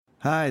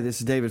Hi, this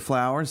is David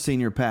Flowers,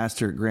 Senior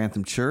Pastor at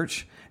Grantham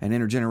Church, an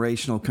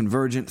intergenerational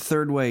convergent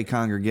third way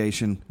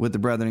congregation with the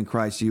Brethren in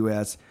Christ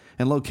U.S.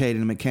 and located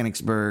in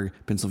Mechanicsburg,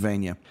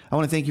 Pennsylvania. I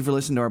want to thank you for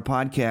listening to our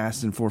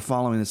podcast and for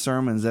following the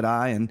sermons that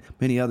I and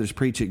many others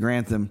preach at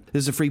Grantham.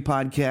 This is a free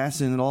podcast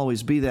and it'll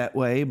always be that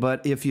way,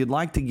 but if you'd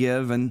like to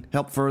give and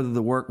help further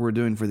the work we're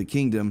doing for the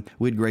kingdom,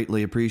 we'd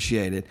greatly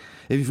appreciate it.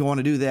 If you want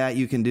to do that,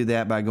 you can do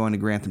that by going to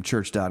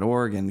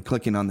granthamchurch.org and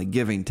clicking on the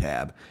Giving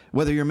tab.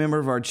 Whether you're a member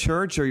of our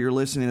church or you're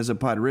listening as a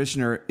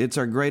parishioner, it's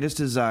our greatest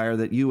desire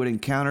that you would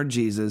encounter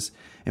Jesus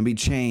and be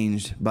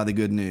changed by the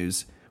good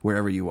news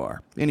wherever you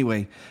are.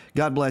 Anyway,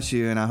 God bless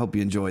you, and I hope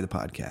you enjoy the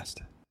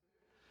podcast.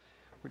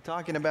 We're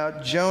talking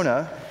about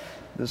Jonah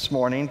this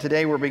morning.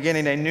 Today we're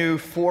beginning a new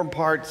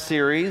 4-part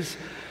series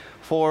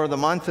for the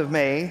month of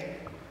May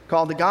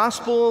called The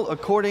Gospel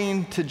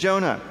According to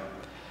Jonah.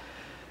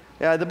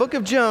 The book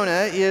of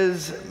Jonah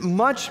is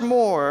much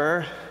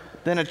more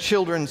than a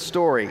children's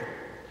story.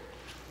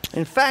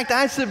 In fact,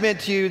 I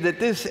submit to you that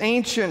this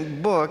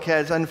ancient book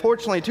has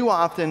unfortunately too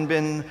often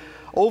been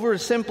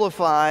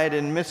oversimplified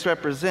and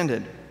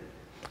misrepresented.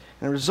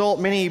 As a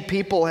result, many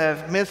people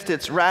have missed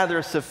its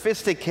rather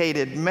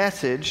sophisticated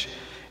message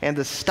and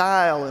the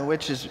style in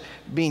which is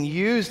being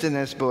used in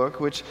this book,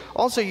 which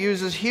also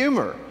uses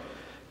humor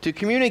to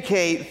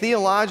communicate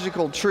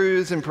theological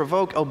truths and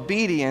provoke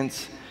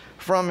obedience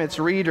from its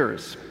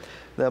readers.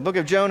 The book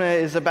of Jonah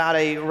is about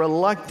a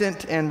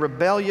reluctant and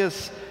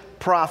rebellious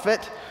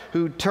prophet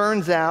who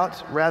turns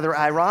out, rather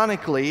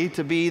ironically,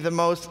 to be the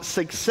most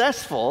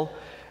successful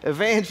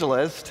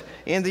evangelist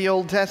in the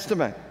Old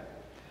Testament.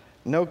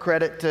 No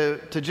credit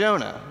to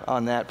Jonah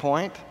on that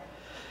point.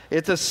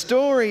 It's a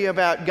story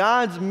about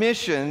God's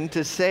mission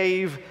to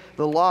save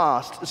the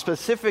lost,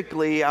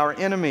 specifically our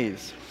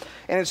enemies.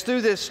 And it's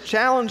through this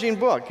challenging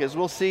book, as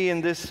we'll see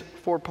in this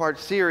 4-part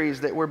series,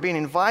 that we're being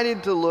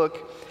invited to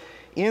look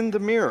in the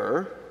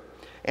mirror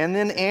and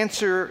then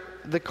answer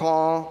the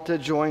call to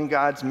join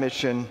God's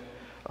mission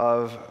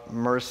of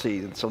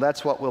mercy. So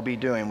that's what we'll be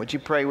doing. Would you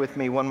pray with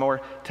me one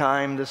more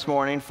time this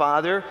morning?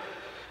 Father,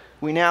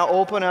 we now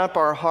open up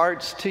our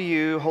hearts to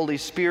you. Holy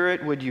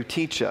Spirit, would you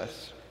teach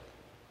us?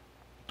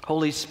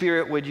 Holy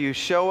Spirit, would you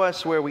show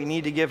us where we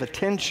need to give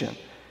attention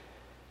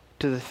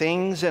to the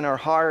things in our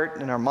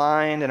heart, in our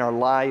mind, in our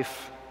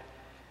life,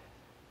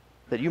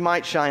 that you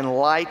might shine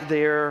light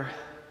there.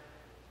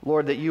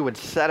 Lord, that you would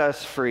set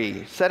us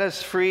free. Set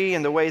us free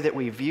in the way that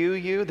we view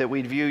you, that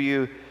we'd view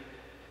you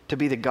to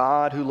be the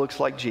God who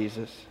looks like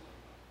Jesus,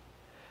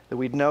 that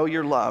we'd know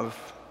your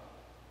love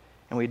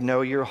and we'd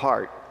know your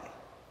heart,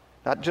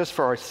 not just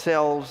for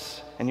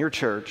ourselves and your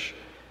church,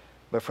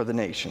 but for the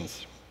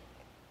nations.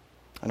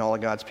 And all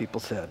of God's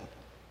people said,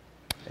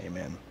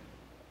 amen.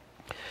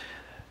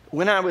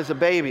 When I was a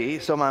baby,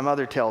 so my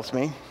mother tells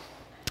me,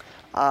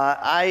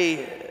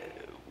 I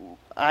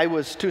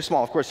was too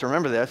small, of course, to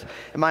remember this.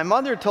 And my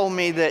mother told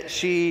me that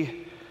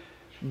she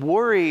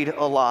worried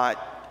a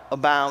lot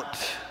about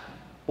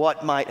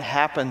what might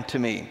happen to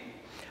me.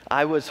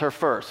 I was her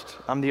first.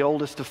 I'm the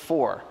oldest of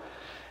 4.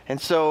 And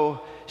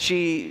so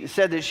she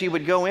said that she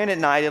would go in at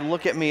night and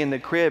look at me in the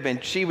crib,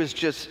 and she was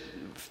just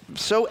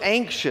so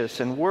anxious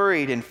and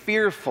worried and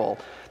fearful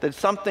that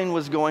something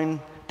was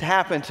going to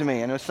happen to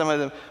me. And some of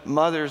the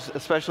mothers,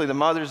 especially the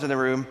mothers in the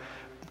room,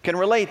 can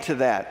relate to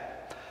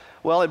that.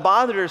 Well, it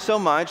bothered her so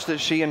much that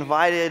she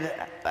invited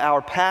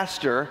our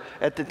pastor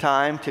at the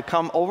time to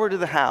come over to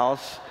the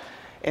house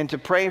and to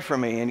pray for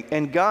me.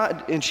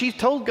 And she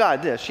told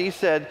God this. She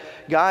said,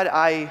 God,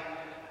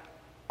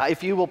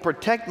 if you will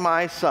protect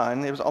my son,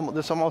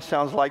 this almost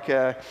sounds like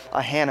a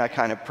Hannah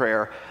kind of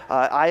prayer.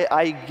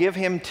 I give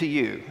him to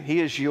you.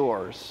 He is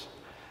yours.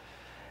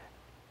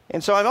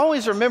 And so I've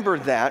always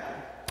remembered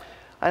that.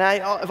 And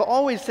I've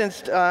always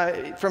sensed,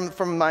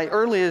 from my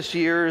earliest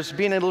years,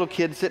 being a little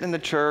kid sitting in the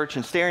church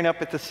and staring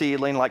up at the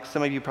ceiling, like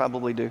some of you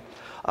probably do.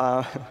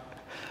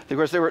 Of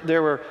course,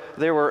 there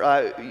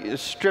were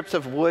strips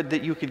of wood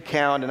that you could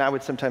count, and I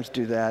would sometimes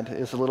do that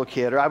as a little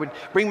kid. Or I would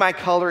bring my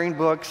coloring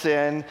books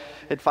in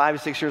at 5 or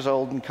 6 years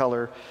old and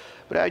color.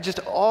 But I just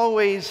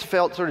always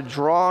felt sort of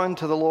drawn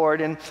to the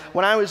Lord. And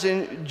when I was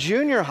in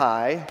junior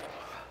high,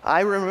 I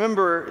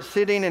remember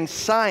sitting in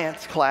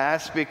science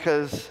class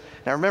because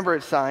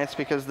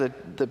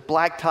the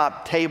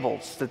blacktop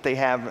tables that they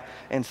have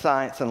in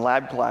science and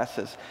lab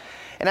classes.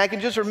 And I can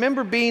just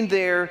remember being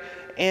there,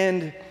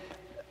 and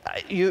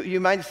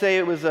you might say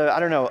it was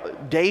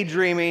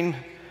daydreaming,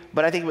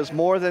 but I think it was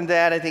more than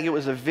that. I think it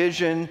was a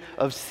vision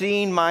of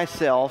seeing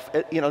myself,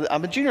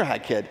 I'm a junior high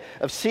kid,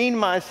 of seeing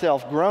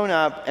myself grown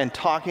up and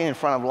talking in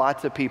front of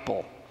lots of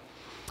people.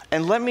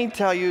 And let me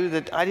tell you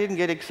that I didn't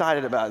get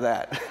excited about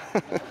that.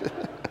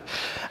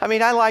 I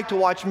mean, I like to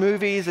watch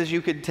movies, as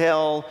you could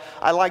tell.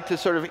 I like to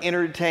sort of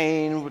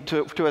entertain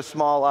to a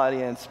small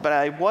audience, but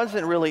I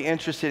wasn't really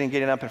interested in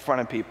getting up in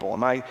front of people.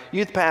 And my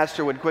youth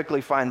pastor would quickly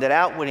find that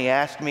out when he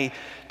asked me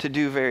to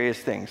do various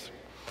things.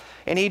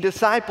 And he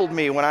discipled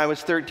me when I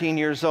was 13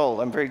 years old.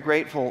 I'm very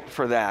grateful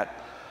for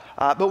that.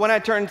 But when I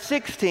turned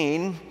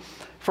 16,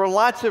 For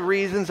lots of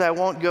reasons I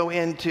won't go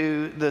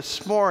into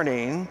this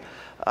morning.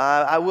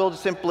 I will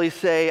simply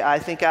say I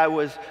think I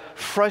was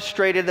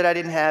frustrated that I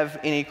didn't have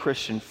any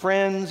Christian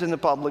friends in the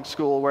public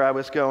school where I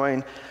was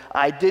going.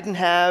 I didn't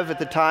have, at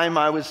the time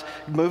I was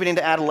moving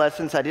into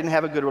adolescence, I didn't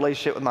have a good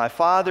relationship with my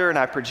father, and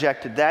I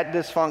projected that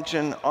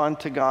dysfunction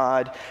onto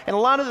God. And a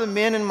lot of the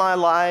men in my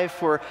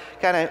life were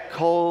kind of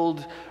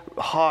cold,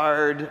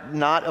 hard,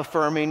 not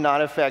affirming,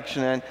 not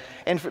affectionate.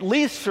 And at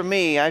least for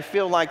me, I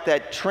feel like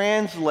that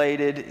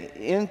translated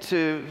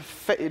into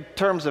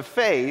terms of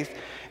faith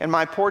and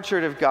my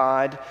portrait of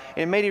God,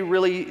 and it made it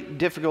really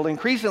difficult,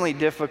 increasingly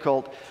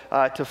difficult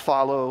to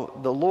follow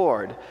the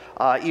Lord,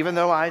 even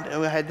though I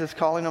had this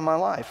calling on my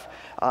life.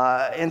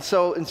 And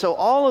so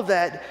all of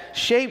that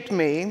shaped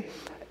me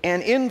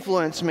and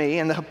influenced me,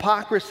 and the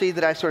hypocrisy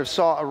that I sort of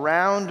saw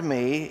around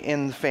me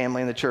in the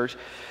family and the church,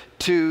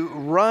 to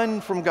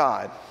run from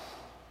God.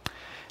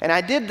 And I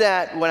did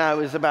that when I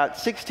was about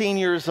 16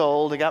 years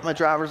old. I got my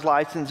driver's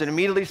license and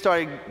immediately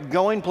started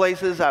going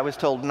places I was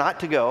told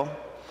not to go.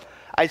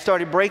 I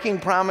started breaking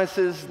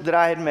promises that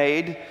I had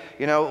made.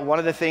 You know, one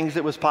of the things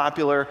that was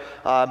popular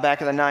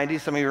back in the 90s,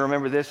 some of you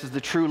remember this, is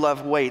the true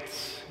love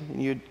waits.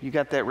 You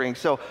got that ring.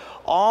 So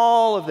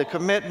all of the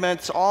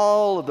commitments,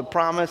 all of the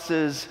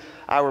promises,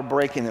 I were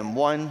breaking them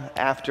one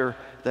after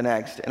the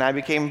next. And I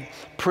became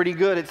pretty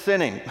good at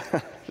sinning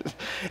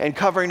and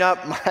covering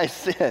up my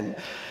sin.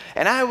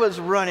 And I was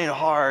running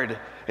hard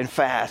and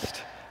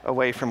fast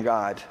away from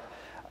God.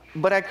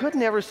 But I could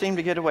never seem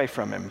to get away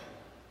from him.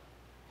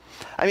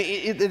 I mean,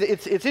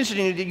 it's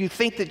interesting that you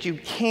think that you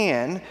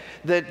can,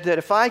 that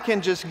if I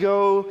can just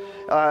go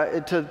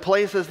to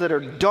places that are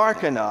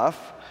dark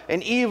enough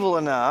and evil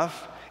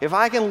enough, if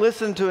I can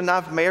listen to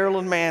enough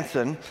Marilyn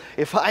Manson,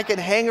 if I can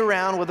hang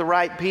around with the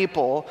right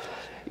people,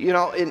 you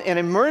know, and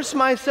immerse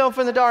myself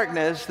in the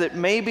darkness, that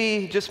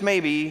maybe, just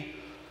maybe,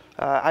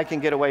 I can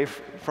get away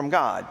from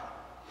God.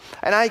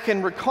 And I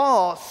can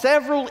recall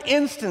several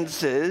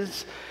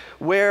instances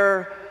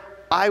where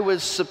I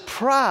was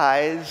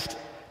surprised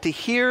to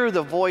hear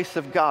the voice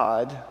of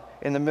God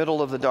in the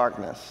middle of the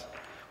darkness.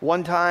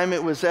 One time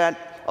it was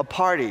at a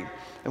party,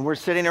 and we're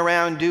sitting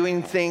around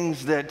doing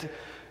things that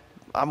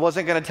I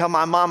wasn't going to tell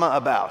my mama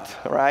about,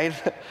 right?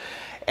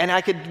 And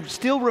I could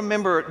still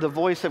remember the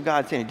voice of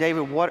God saying,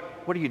 David, what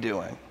are you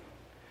doing?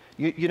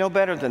 You know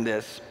better than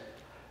this.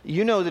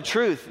 You know the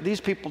truth.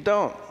 These people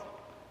don't.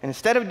 And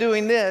instead of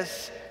doing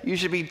this, you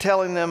should be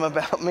telling them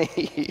about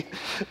me.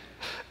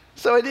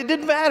 So it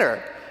didn't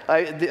matter.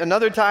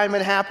 Another time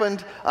it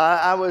happened,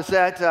 I was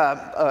at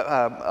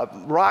a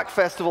rock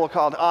festival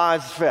called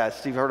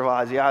Ozfest. You've heard of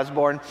Ozzy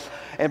Osbourne.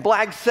 And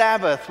Black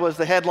Sabbath was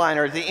the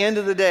headliner at the end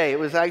of the day. It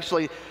was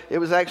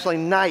actually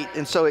night,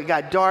 and so it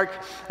got dark,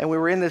 and we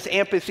were in this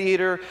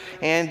amphitheater,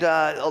 and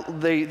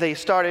they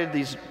started,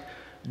 these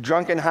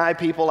drunken high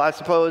people, I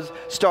suppose,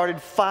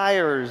 started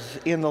fires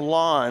in the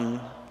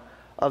lawn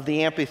of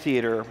the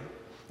amphitheater.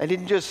 They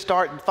didn't just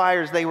start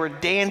fires, they were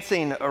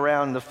dancing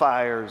around the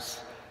fires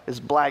as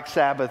Black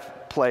Sabbath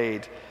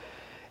played.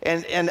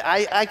 And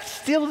I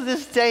still to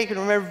this day can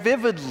remember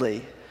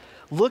vividly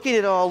looking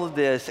at all of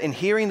this and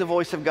hearing the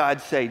voice of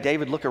God say,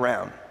 David, look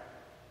around.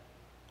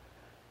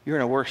 You're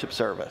in a worship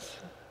service,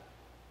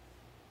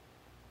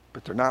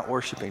 but they're not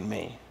worshiping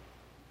me.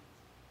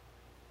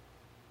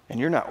 And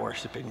you're not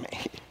worshiping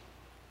me.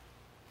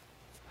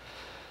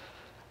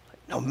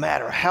 No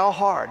matter how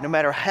hard, no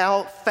matter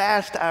how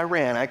fast I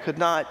ran, I could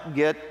not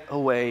get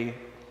away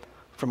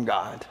from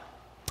God.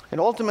 It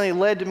ultimately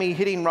led to me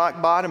hitting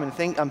rock bottom,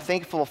 and I'm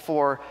thankful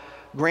for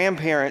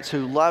grandparents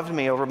who loved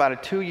me over about a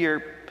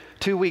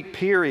 2-week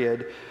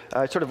period,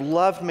 sort of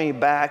loved me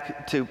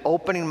back to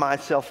opening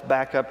myself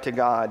back up to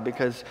God,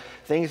 because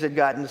things had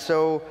gotten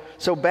so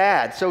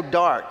bad, so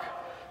dark,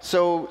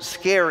 so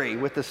scary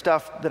with the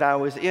stuff that I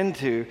was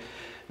into,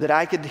 that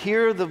I could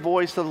hear the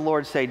voice of the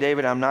Lord say,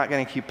 David, I'm not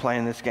going to keep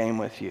playing this game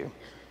with you.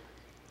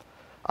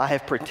 I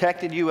have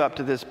protected you up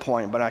to this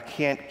point, but I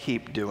can't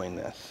keep doing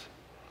this.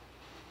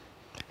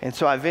 And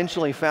so I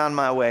eventually found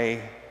my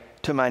way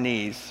to my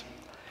knees.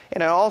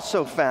 And I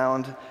also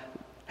found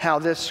how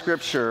this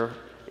scripture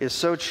is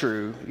so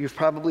true. You've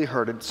probably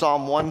heard it.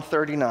 Psalm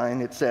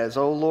 139, it says,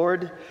 O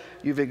Lord,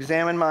 you've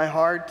examined my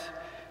heart,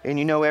 and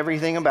you know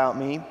everything about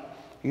me.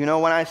 You know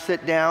when I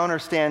sit down or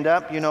stand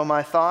up. You know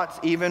my thoughts,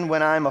 even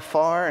when I'm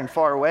afar and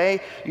far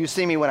away. You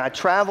see me when I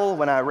travel,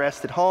 when I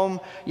rest at home.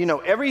 You know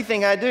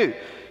everything I do.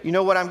 You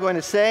know what I'm going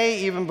to say,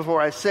 even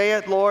before I say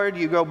it, Lord.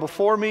 You go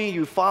before me,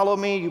 you follow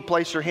me, you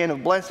place your hand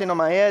of blessing on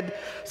my head.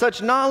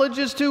 Such knowledge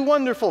is too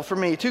wonderful for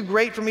me, too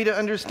great for me to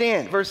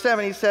understand. Verse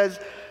 7, he says,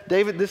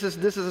 David, this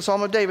is a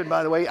psalm of David,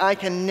 by the way. I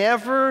can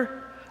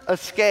never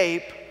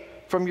escape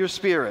from your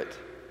spirit.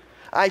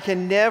 I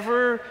can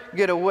never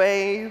get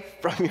away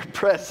from your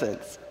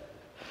presence.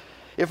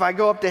 If I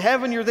go up to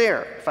heaven, you're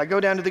there. If I go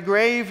down to the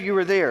grave, you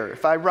are there.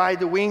 If I ride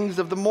the wings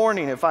of the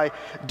morning, if I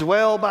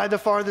dwell by the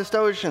farthest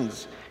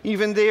oceans,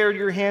 even there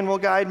your hand will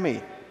guide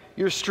me.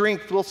 Your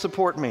strength will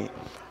support me.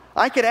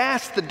 I could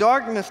ask the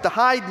darkness to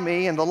hide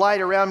me and the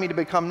light around me to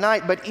become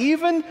night, but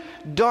even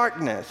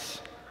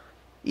darkness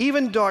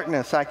Even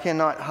darkness I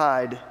cannot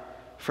hide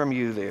from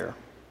you there.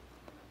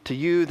 To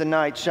you the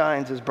night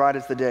shines as bright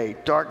as the day.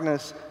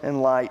 Darkness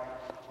and light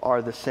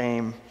are the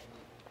same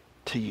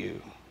to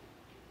you.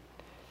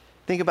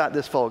 Think about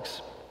this,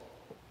 folks.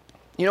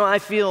 You know, I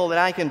feel that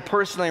I can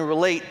personally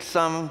relate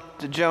some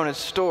to Jonah's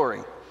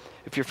story.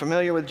 If you're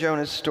familiar with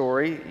Jonah's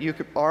story, you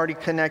could already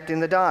connect in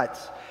the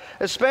dots,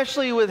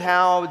 especially with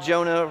how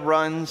Jonah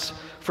runs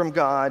from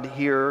God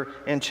here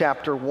in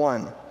chapter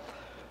 1.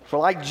 For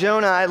like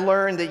Jonah, I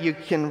learned that you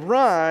can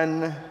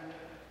run,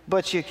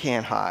 but you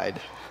can't hide.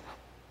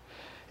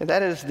 And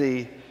that is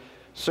the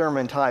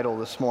sermon title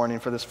this morning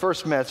for this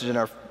first message in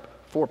our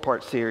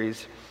 4-part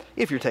series,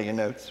 if you're taking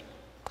notes.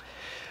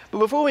 But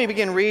before we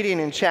begin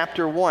reading in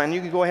chapter 1, you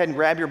can go ahead and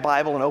grab your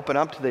Bible and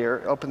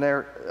open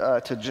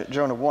there to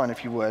Jonah 1,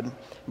 if you would.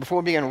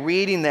 Before we begin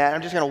reading that,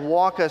 I'm just going to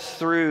walk us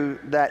through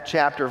that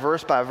chapter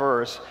verse by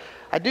verse.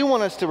 I do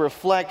want us to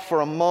reflect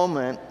for a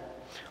moment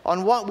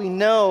on what we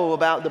know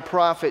about the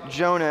prophet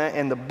Jonah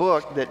and the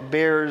book that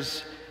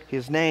bears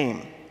his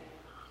name.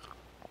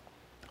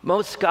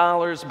 Most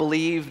scholars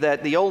believe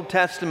that the Old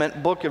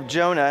Testament book of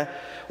Jonah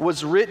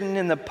was written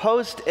in the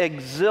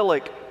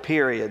post-exilic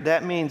period.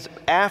 That means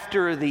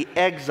after the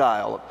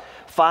exile,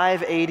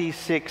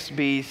 586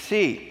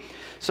 BC.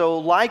 So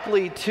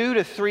likely 200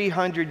 to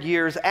 300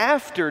 years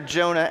after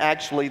Jonah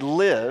actually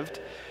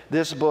lived,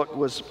 this book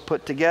was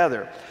put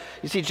together.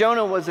 You see,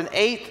 Jonah was an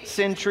 8th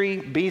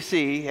century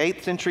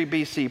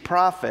BC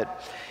prophet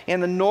in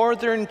the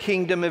northern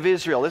kingdom of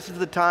Israel. This is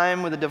the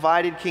time with the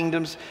divided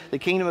kingdoms, the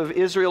kingdom of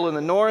Israel in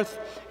the north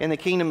and the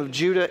kingdom of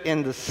Judah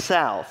in the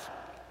south.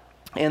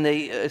 And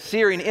the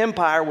Assyrian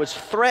Empire was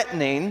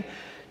threatening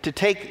to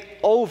take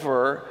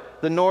over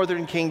the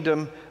northern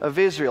kingdom of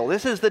Israel.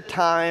 This is the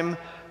time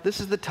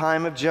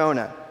of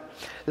Jonah.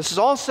 This is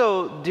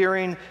also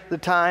during the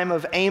time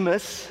of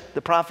Amos,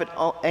 the prophet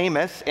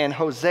Amos, and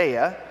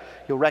Hosea.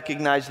 You'll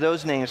recognize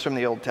those names from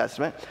the Old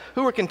Testament,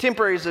 who were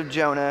contemporaries of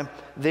Jonah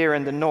there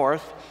in the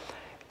north,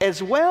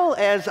 as well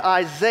as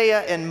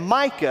Isaiah and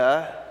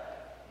Micah,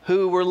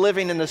 who were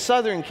living in the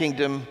southern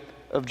kingdom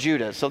of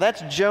Judah. So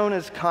that's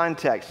Jonah's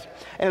context.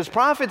 And as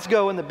prophets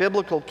go in the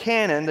biblical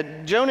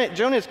canon,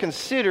 Jonah is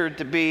considered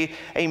to be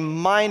a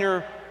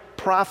minor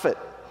prophet.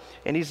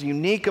 And he's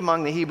unique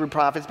among the Hebrew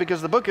prophets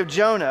because the book of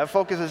Jonah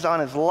focuses on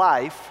his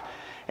life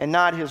and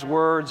not his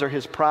words or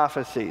his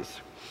prophecies.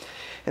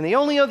 And the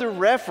only other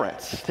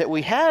reference that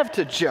we have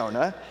to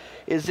Jonah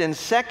is in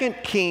 2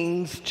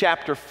 Kings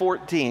chapter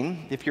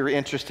 14. If you're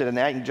interested in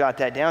that, you can jot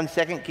that down.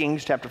 2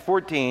 Kings chapter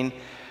 14,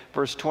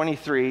 verse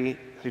 23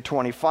 through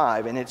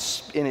 25. And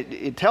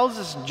it tells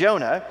us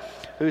Jonah,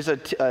 who's a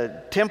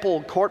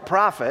temple court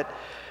prophet,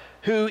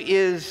 who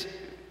is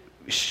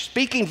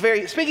speaking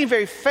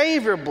very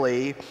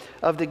favorably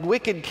of the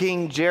wicked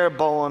king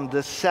Jeroboam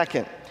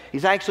II.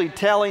 He's actually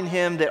telling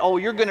him that,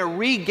 you're going to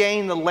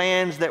regain the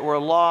lands that were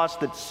lost,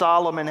 that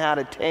Solomon had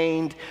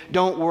attained.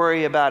 Don't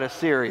worry about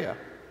Assyria.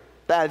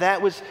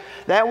 That was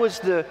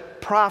the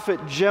prophet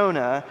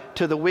Jonah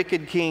to the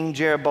wicked king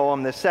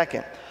Jeroboam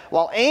II.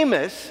 While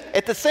Amos,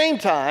 at the same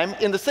time,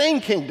 in the same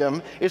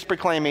kingdom, is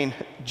proclaiming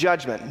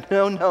judgment.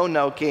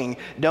 No, king.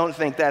 Don't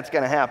think that's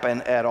going to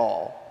happen at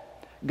all.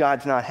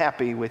 God's not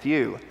happy with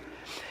you.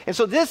 And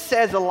so this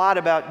says a lot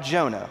about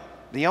Jonah.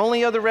 The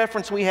only other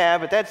reference we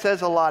have, but that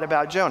says a lot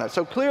about Jonah.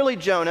 So clearly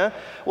Jonah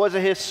was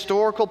a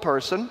historical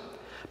person.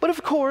 But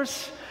of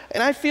course,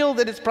 and I feel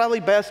that it's probably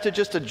best to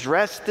just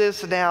address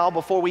this now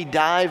before we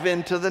dive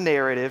into the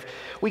narrative,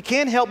 we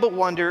can't help but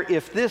wonder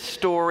if this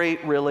story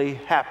really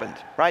happened,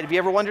 right? Have you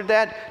ever wondered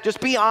that? Just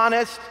be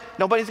honest.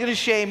 Nobody's going to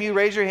shame you.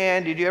 Raise your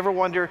hand. Did you ever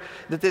wonder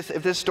that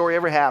if this story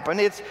ever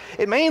happened?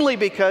 It mainly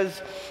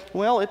because,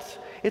 well,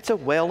 it's a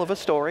whale of a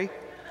story,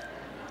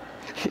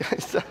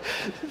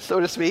 so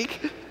to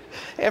speak.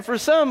 And for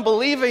some,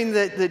 believing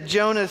that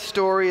Jonah's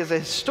story is a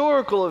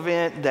historical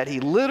event, that he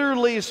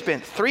literally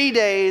spent 3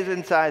 days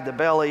inside the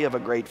belly of a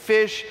great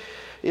fish,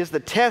 is the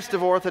test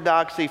of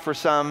orthodoxy for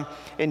some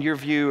in your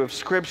view of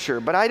Scripture.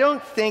 But I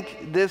don't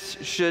think this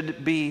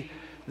should be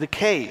the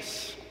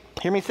case.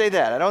 Hear me say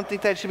that. I don't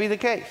think that should be the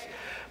case.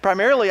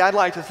 Primarily, I'd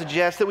like to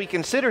suggest that we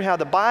consider how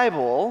the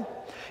Bible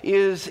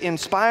is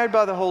inspired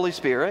by the Holy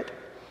Spirit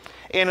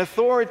and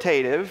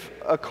authoritative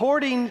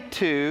according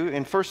to,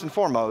 and first and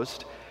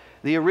foremost,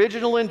 the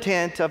original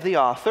intent of the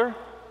author,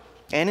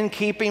 and in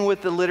keeping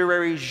with the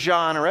literary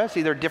genre.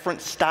 See, there are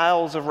different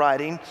styles of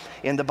writing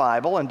in the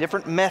Bible and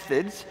different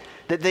methods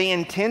that they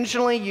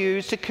intentionally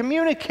use to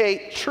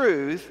communicate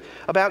truth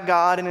about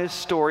God and his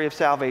story of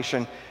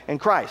salvation in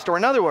Christ. Or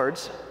in other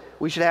words,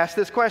 we should ask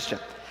this question: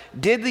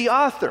 did the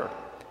author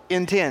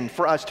intend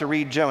for us to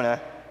read Jonah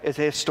as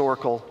a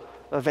historical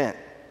event?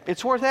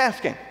 It's worth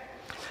asking.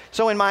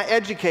 So in my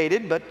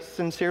educated but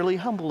sincerely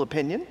humble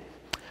opinion,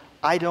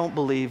 I don't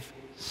believe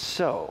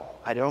so.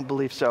 I don't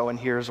believe so, and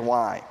here's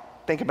why.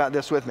 Think about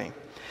this with me.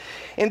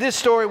 In this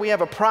story, we have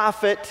a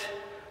prophet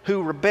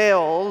who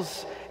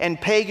rebels and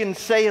pagan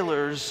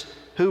sailors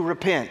who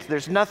repent.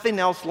 There's nothing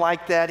else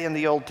like that in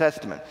the Old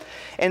Testament.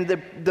 And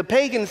the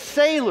pagan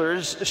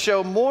sailors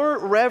show more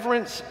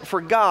reverence for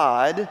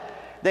God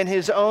than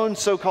his own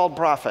so-called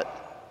prophet.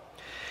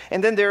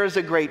 And then there is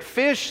a great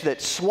fish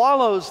that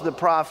swallows the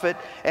prophet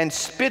and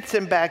spits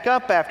him back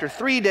up after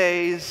 3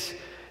 days,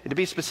 to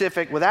be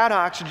specific, without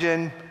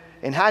oxygen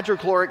and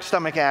hydrochloric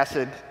stomach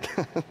acid.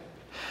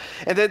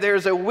 And then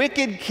there's a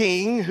wicked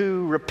king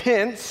who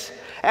repents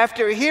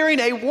after hearing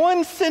a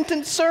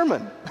one-sentence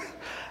sermon.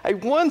 A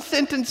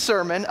one-sentence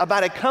sermon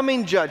about a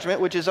coming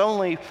judgment, which is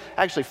only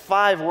actually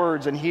 5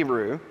 words in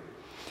Hebrew,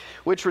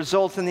 which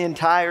results in the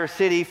entire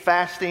city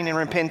fasting and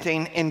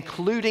repenting,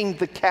 including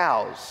the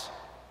cows.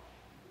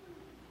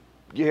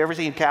 You ever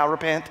seen a cow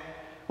repent?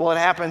 Well, it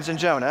happens in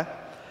Jonah.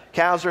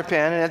 Cows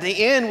repent, and at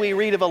the end we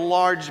read of a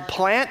large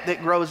plant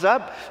that grows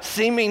up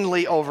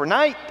seemingly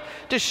overnight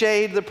to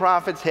shade the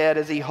prophet's head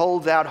as he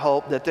holds out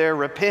hope that their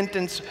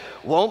repentance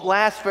won't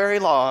last very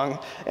long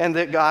and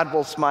that God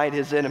will smite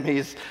his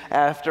enemies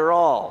after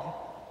all.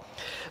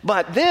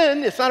 But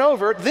then, it's not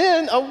over,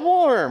 then a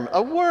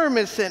worm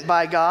is sent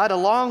by God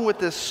along with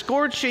the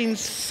scorching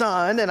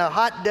sun and a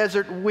hot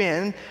desert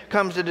wind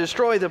comes to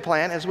destroy the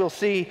plant. As we'll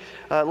see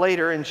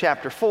later in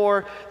chapter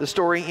 4, the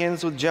story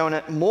ends with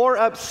Jonah more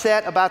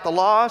upset about the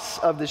loss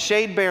of the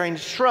shade-bearing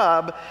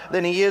shrub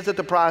than he is at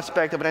the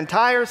prospect of an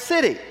entire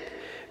city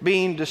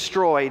being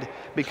destroyed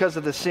because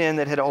of the sin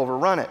that had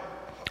overrun it.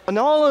 And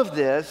all of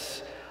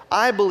this,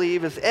 I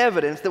believe, is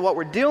evidence that what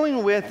we're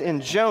dealing with in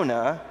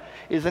Jonah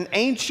is an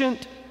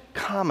ancient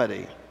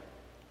comedy.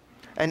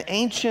 An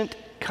ancient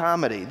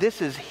comedy.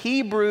 This is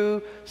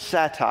Hebrew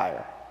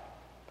satire.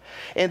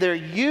 And they're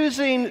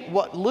using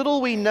what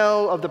little we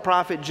know of the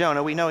prophet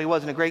Jonah. We know he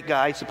wasn't a great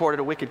guy. He supported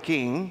a wicked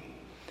king.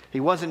 He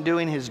wasn't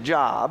doing his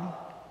job,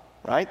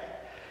 right?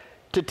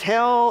 To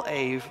tell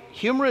a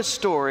humorous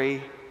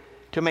story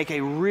to make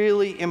a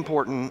really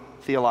important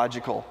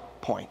theological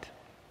point.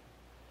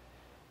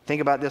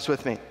 Think about this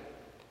with me.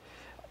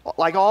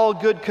 Like all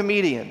good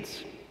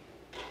comedians,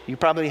 you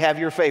probably have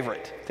your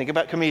favorite. Think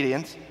about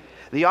comedians.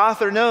 The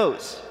author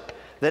knows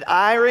that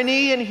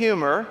irony and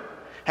humor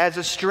has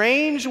a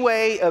strange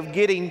way of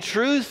getting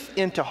truth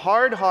into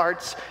hard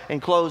hearts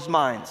and closed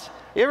minds.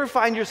 You ever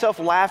find yourself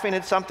laughing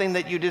at something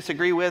that you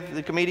disagree with?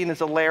 The comedian is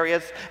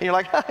hilarious, and you're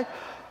like,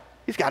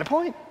 he's got a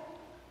point.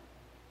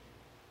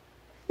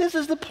 This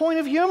is the point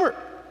of humor.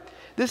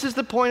 This is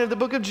the point of the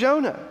book of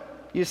Jonah,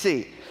 you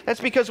see.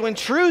 That's because when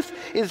truth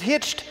is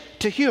hitched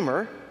to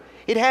humor,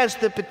 it has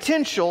the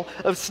potential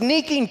of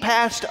sneaking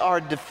past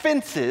our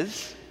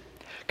defenses,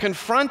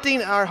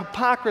 confronting our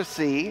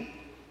hypocrisy,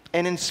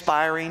 and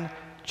inspiring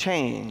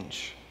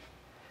change.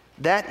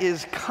 That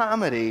is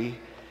comedy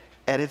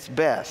at its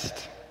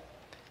best.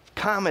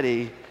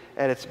 Comedy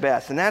at its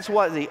best. And that's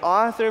what the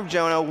author of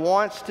Jonah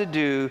wants to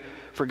do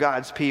for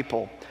God's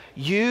people.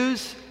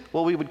 Use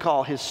what we would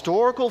call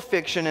historical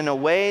fiction in a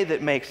way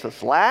that makes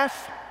us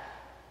laugh,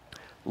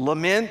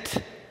 lament,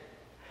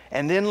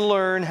 and then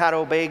learn how to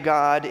obey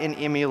God and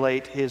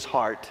emulate his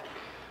heart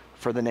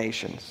for the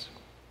nations.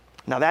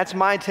 Now that's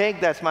my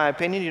take, that's my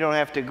opinion. You don't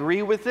have to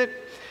agree with it.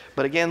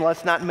 But again,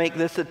 let's not make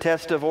this a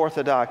test of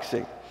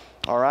orthodoxy.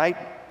 All right?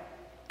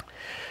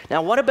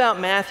 Now what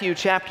about Matthew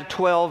chapter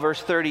 12,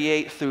 verse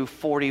 38 through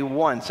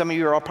 41? Some of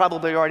you are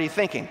probably already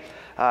thinking,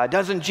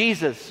 doesn't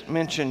Jesus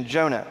mention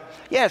Jonah?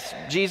 Yes,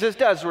 Jesus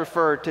does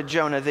refer to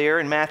Jonah there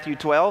in Matthew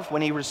 12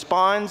 when he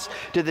responds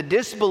to the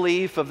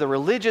disbelief of the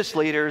religious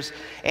leaders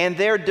and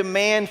their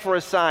demand for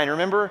a sign.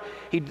 Remember,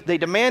 they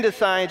demand a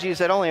sign. Jesus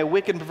said, only a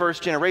wicked and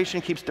perverse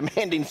generation keeps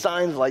demanding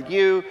signs like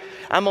you.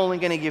 I'm only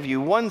going to give you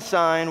one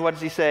sign. What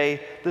does he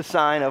say? The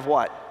sign of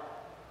what?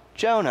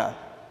 Jonah.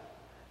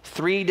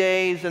 3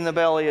 days in the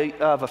belly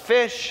of a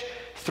fish,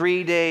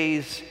 3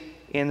 days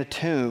in the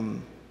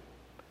tomb,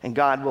 and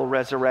God will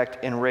resurrect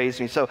and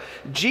raise me. So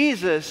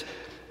Jesus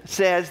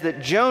says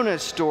that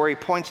Jonah's story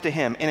points to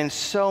him, and in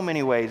so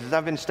many ways, as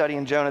I've been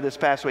studying Jonah this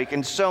past week,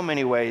 in so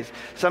many ways,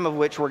 some of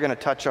which we're going to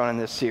touch on in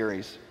this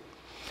series.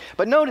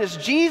 But notice,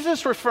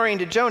 Jesus referring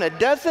to Jonah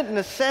doesn't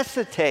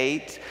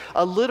necessitate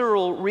a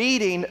literal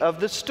reading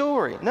of the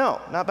story. No,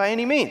 not by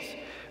any means.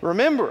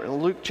 Remember, in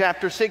Luke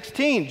chapter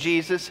 16,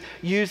 Jesus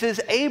uses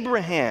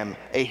Abraham,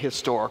 a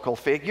historical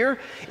figure,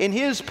 in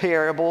his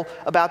parable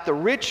about the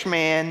rich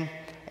man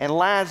and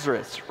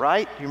Lazarus,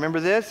 right? You remember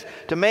this?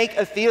 To make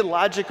a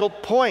theological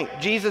point.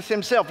 Jesus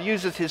himself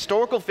uses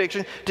historical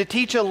fiction to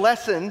teach a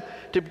lesson,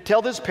 to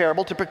tell this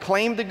parable, to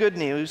proclaim the good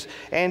news,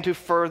 and to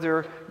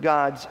further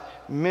God's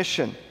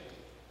mission.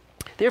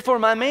 Therefore,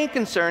 my main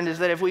concern is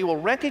that if we will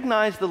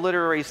recognize the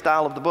literary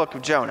style of the book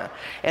of Jonah,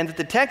 and that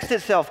the text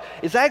itself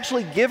is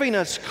actually giving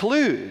us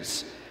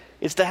clues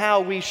as to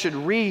how we should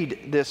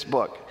read this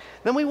book,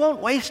 then we won't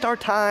waste our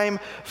time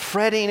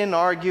fretting and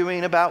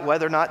arguing about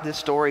whether or not this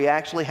story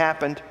actually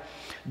happened,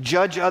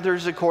 judge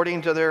others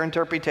according to their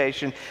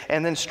interpretation,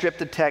 and then strip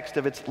the text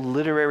of its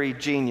literary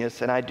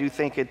genius. And I do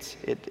think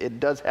it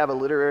does have a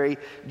literary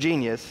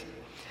genius,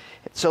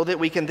 so that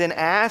we can then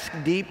ask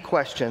deep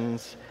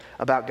questions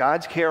about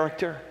God's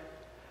character,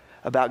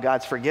 about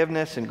God's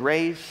forgiveness and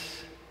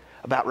grace,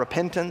 about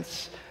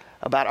repentance,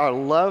 about our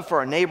love for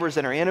our neighbors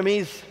and our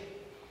enemies,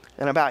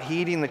 and about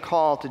heeding the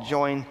call to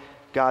join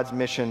God's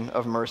mission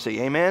of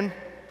mercy. Amen?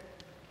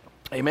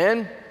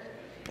 Amen?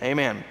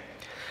 Amen.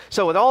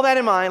 So with all that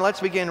in mind,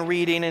 let's begin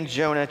reading in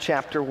Jonah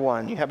chapter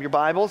 1. You have your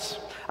Bibles?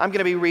 I'm going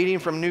to be reading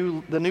from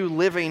the New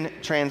Living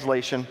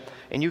Translation,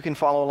 and you can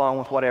follow along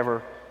with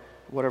whatever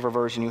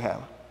version you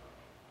have.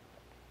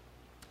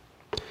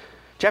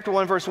 Chapter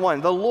 1, verse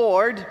 1. The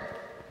Lord,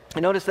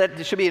 and notice that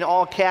it should be in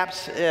all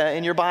caps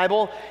in your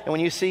Bible, and when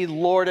you see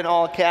Lord in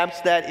all caps,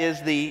 that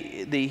is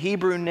the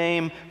Hebrew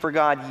name for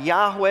God.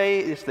 Yahweh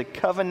is the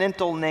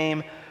covenantal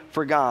name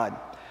for God.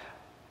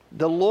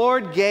 The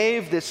Lord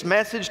gave this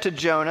message to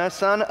Jonah,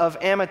 son of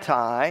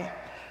Amittai,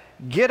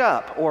 get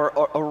up, or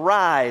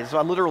arise.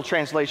 A literal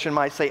translation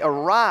might say,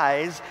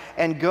 arise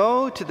and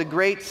go to the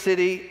great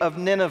city of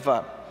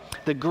Nineveh.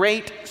 The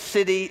great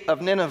city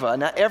of Nineveh.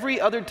 Now, every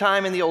other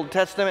time in the Old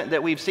Testament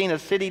that we've seen a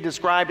city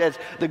described as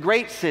the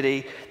great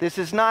city, this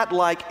is not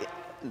like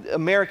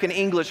American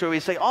English where we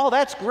say, oh,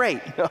 that's great.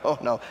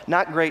 No,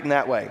 not great in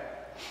that way.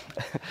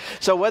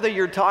 So whether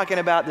you're talking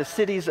about the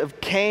cities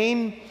of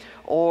Cain,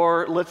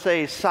 or let's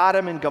say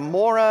Sodom and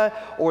Gomorrah,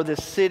 or the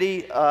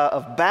city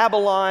of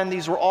Babylon,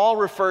 these were all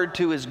referred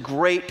to as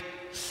great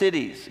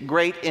cities,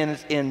 great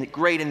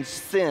in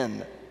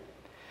sin.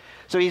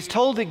 So he's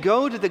told to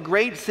go to the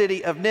great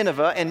city of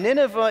Nineveh, and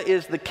Nineveh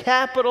is the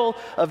capital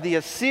of the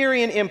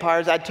Assyrian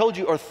empires, I told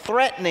you, are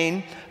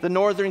threatening the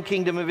northern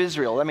kingdom of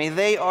Israel. I mean,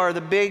 they are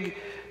the big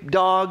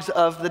dogs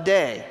of the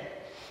day,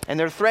 and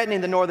they're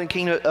threatening the northern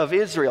kingdom of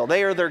Israel.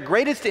 They are their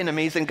greatest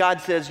enemies, and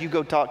God says, you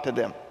go talk to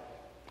them.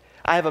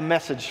 I have a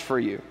message for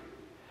you.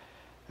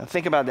 Now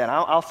think about that.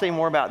 I'll say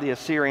more about the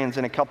Assyrians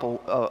in a couple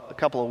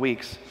of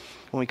weeks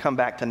when we come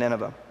back to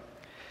Nineveh.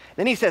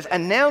 Then he says,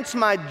 announce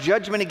my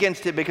judgment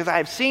against it because I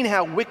have seen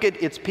how wicked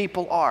its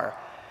people are.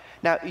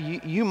 Now,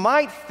 you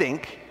might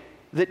think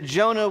that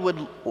Jonah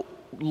would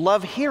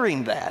love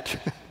hearing that.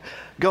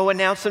 Go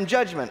announce some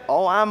judgment.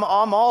 Oh, I'm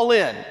all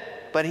in.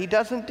 But he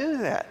doesn't do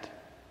that.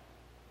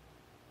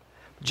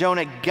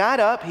 Jonah got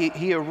up,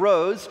 he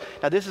arose.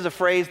 Now this is a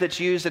phrase that's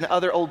used in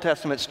other Old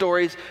Testament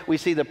stories. We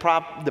see the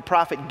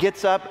prophet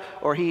gets up,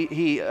 or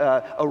he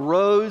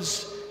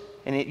arose,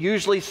 and it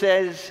usually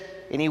says,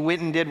 and he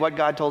went and did what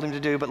God told him to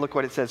do, but look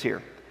what it says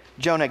here.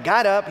 Jonah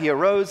got up, he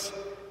arose,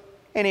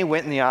 and he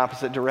went in the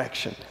opposite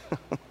direction.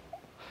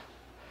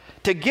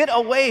 To get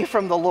away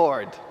from the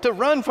Lord, to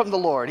run from the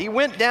Lord. He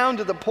went down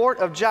to the port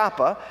of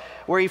Joppa,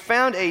 where he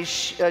found a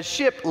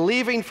ship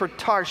leaving for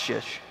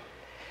Tarshish.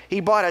 He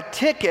bought a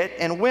ticket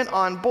and went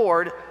on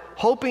board,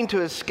 hoping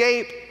to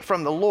escape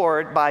from the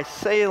Lord by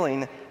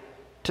sailing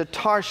to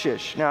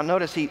Tarshish. Now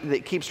notice he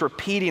keeps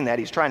repeating that.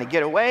 He's trying to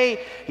get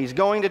away. He's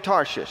going to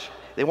Tarshish.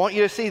 They want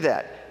you to see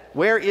that.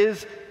 Where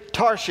is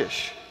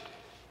Tarshish?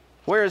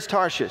 Where is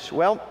Tarshish?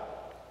 Well,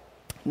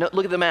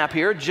 look at the map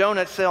here.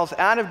 Jonah sails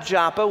out of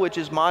Joppa, which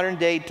is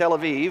modern-day Tel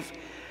Aviv,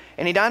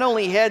 and he not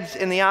only heads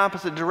in the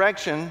opposite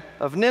direction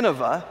of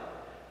Nineveh,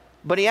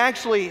 but he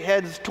actually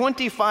heads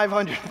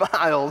 2,500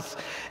 miles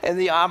in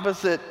the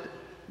opposite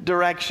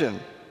direction.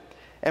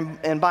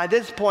 And by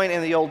this point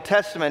in the Old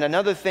Testament,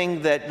 another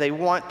thing that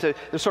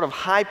they're sort of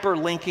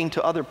hyperlinking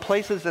to other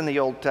places in the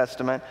Old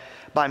Testament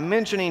by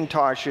mentioning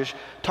Tarshish.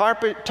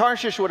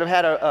 Tarshish would have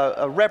had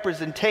a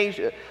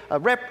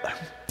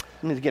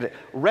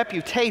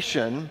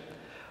reputation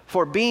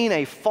for being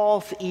a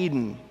false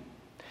Eden.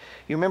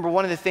 You remember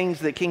one of the things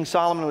that King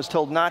Solomon was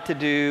told not to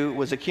do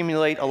was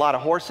accumulate a lot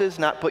of horses,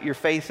 not put your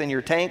faith in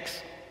your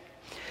tanks.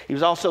 He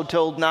was also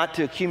told not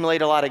to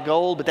accumulate a lot of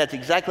gold, but that's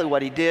exactly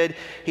what he did.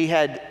 He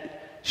had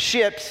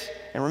ships,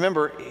 and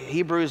remember,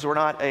 Hebrews were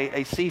not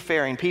a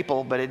seafaring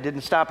people, but it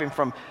didn't stop him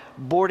from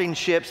boarding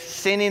ships,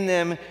 sending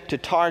them to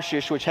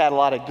Tarshish, which had a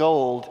lot of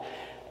gold,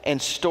 and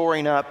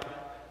storing up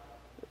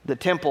the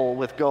temple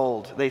with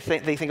gold. They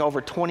think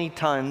over 20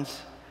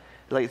 tons.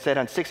 Like it said,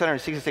 on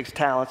 666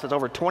 talents, that's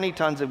over 20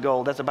 tons of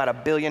gold. That's about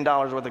 $1 billion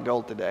worth of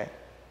gold today.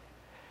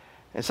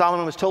 And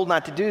Solomon was told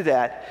not to do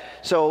that.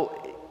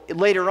 So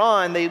later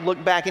on, they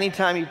look back,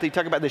 anytime they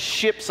talk about the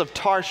ships of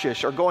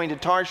Tarshish or going to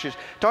Tarshish,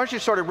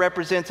 Tarshish sort of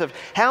represents of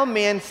how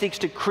man seeks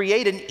to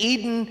create an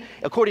Eden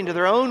according to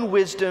their own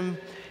wisdom,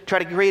 try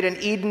to create an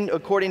Eden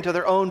according to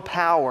their own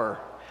power,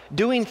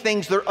 doing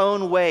things their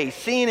own way,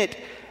 seeing it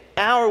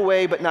our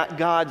way but not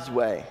God's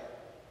way.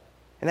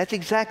 And that's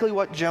exactly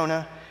what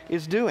Jonah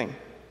is doing.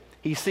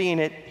 He's seeing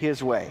it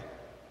his way.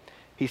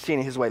 He's seeing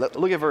it his way.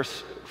 Look at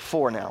verse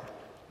 4 now.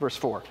 Verse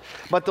 4.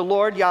 But the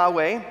Lord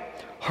Yahweh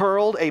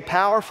hurled a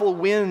powerful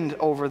wind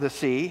over the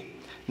sea.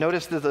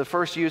 Notice the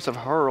first use of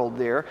hurled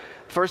there.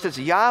 First, it's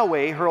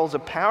Yahweh hurls a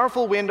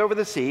powerful wind over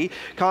the sea,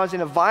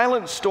 causing a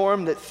violent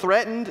storm that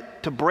threatened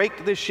to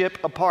break the ship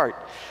apart.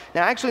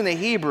 Now, actually, in the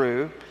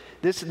Hebrew,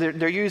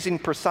 they're using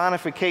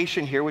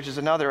personification here, which is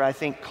another, I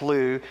think,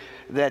 clue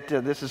that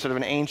this is sort of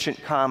an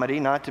ancient comedy,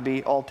 not to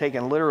be all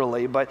taken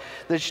literally, but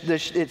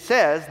it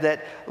says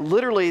that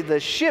literally the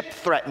ship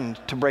threatened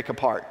to break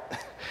apart.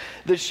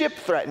 The ship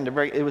threatened to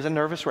break. It was a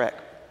nervous wreck.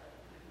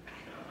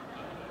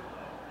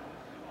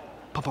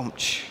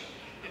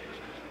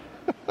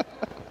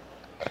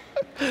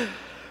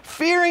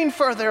 Fearing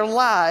for their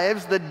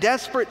lives, the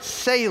desperate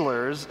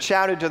sailors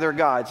shouted to their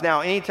gods. Now,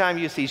 anytime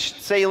you see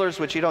sailors,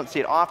 which you don't see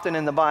it often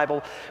in the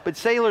Bible, but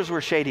sailors were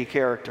shady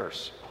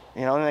characters.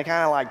 And they're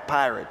kind of like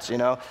pirates,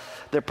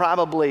 They're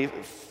probably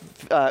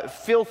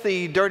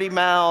filthy,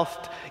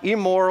 dirty-mouthed,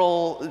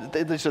 immoral,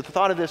 there's a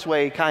thought of this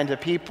way kind of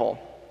people.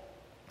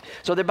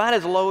 So they're about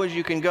as low as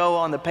you can go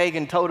on the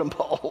pagan totem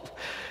pole. All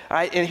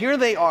right? And here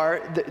they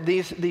are,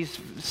 these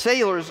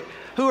sailors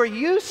who are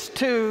used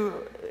to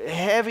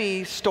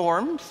heavy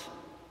storms,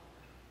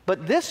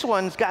 but this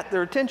one's got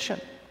their attention.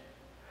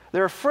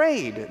 They're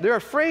afraid. They're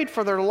afraid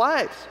for their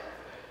lives.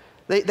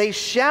 They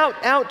shout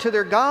out to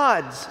their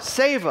gods,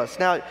 "Save us."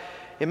 Now,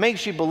 it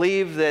makes you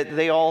believe that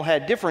they all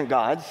had different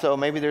gods, so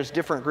maybe there's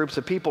different groups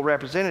of people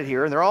represented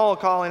here, and they're all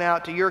calling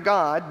out to your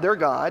God, their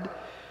God,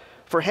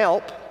 for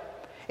help.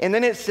 And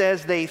then it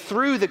says they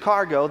threw the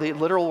cargo. The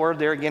literal word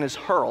there again is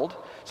hurled.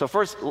 So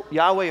first,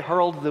 Yahweh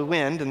hurled the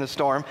wind and the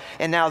storm,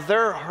 and now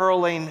they're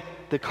hurling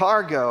the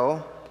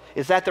cargo.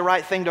 Is that the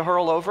right thing to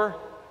hurl over?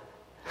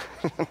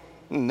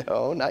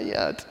 No, not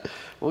yet.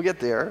 We'll get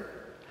there.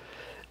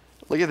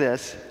 Look at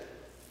this.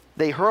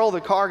 They hurl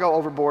the cargo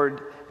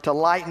overboard to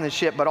lighten the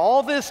ship, but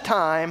all this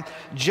time,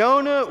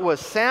 Jonah was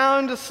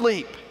sound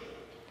asleep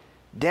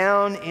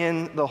down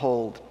in the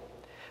hold.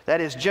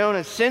 That is,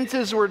 Jonah's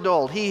senses were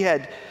dulled.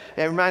 It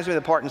reminds me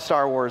of the part in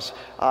Star Wars,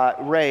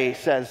 Rey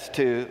says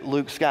to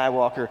Luke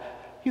Skywalker,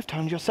 "You've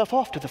turned yourself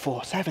off to the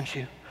Force, haven't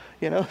you?"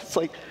 It's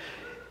like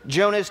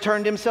Jonah has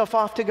turned himself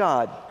off to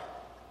God.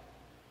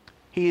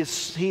 He is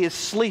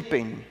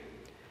sleeping.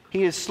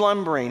 He is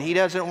slumbering. He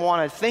doesn't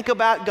want to think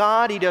about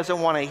God. He doesn't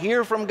want to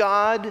hear from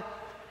God.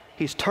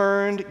 He's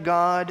turned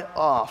God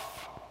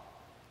off.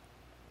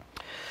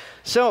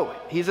 So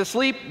he's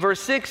asleep. Verse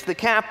 6, the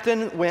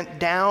captain went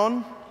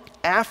down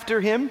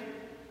after him.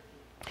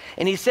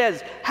 And he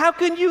says, "How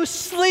can you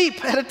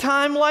sleep at a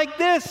time like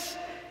this?"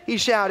 He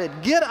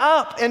shouted, "Get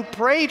up and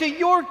pray to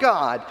your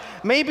God.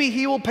 Maybe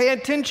he will pay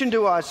attention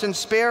to us and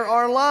spare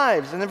our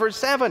lives." And then verse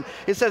 7,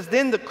 it says,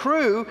 "Then the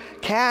crew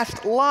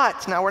cast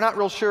lots." Now, we're not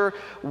real sure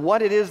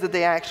what it is that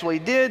they actually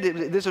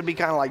did. This would be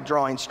kind of like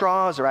drawing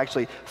straws or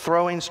actually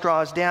throwing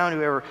straws down,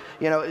 whoever,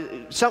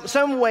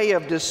 some way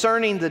of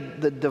discerning the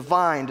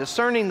divine,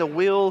 discerning the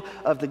will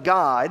of the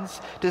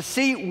gods to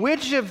see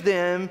which of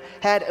them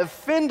had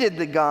offended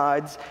the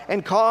gods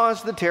and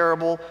caused the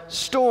terrible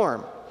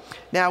storm.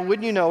 Now,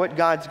 wouldn't you know it,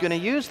 God's going to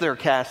use their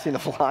casting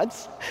of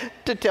lots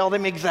to tell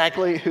them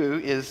exactly who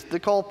is the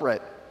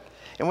culprit.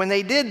 And when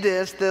they did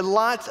this, the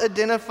lots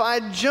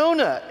identified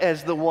Jonah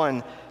as the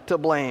one to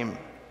blame.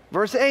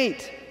 Verse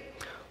 8,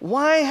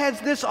 "Why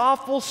has this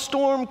awful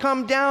storm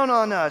come down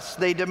on us?"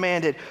 they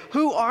demanded.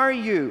 "Who are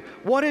you?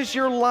 What is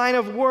your line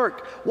of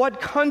work?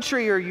 What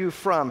country are you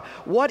from?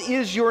 What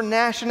is your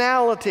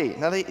nationality?"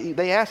 Now,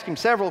 they ask him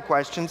several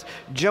questions.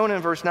 Jonah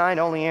in verse 9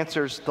 only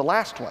answers the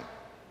last one.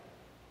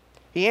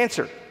 He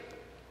answered,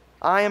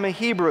 "I am a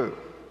Hebrew,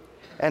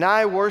 and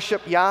I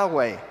worship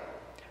Yahweh,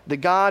 the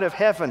God of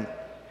heaven,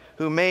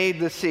 who made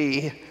the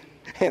sea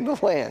and the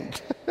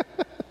land."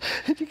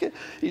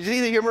 You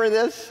see the humor in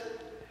this?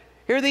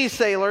 Here these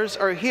sailors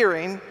are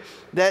hearing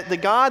that the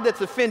God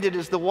that's offended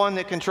is the one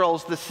that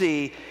controls the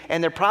sea,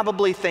 and they're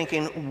probably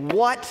thinking,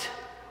 what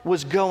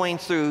was going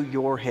through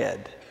your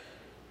head?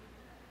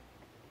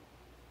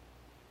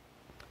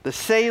 The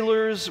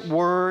sailors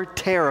were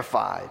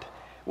terrified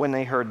when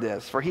they heard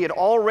this, for he had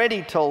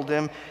already told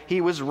them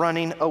he was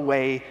running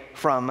away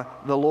from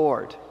the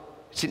Lord.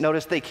 See,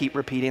 notice they keep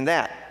repeating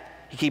that.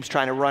 He keeps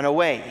trying to run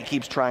away. He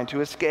keeps trying to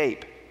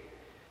escape.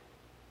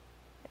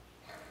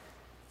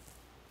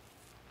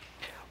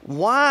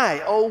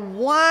 "Why? Oh,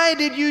 why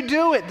did you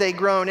do it?" they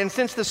groaned. And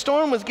since the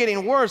storm was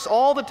getting worse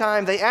all the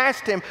time, they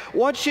asked him,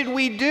 "What should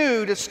we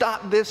do to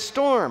stop this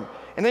storm?"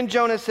 And then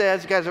Jonah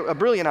says, guys, a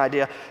brilliant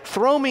idea,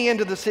 "Throw me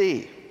into the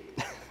sea."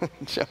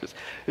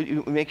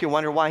 Make you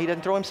wonder why he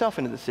doesn't throw himself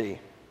into the sea.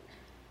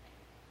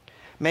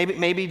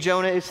 Maybe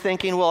Jonah is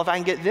thinking, well, if I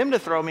can get them to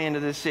throw me into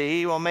the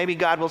sea, well, maybe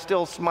God will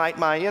still smite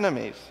my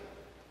enemies.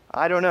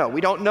 I don't know. We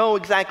don't know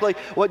exactly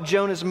what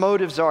Jonah's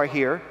motives are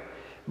here.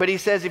 But he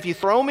says, if you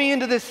throw me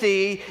into the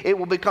sea, it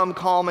will become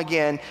calm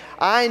again.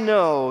 I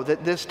know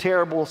that this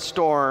terrible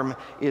storm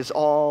is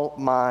all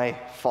my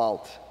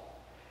fault.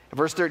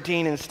 Verse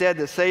 13, instead,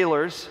 the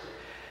sailors,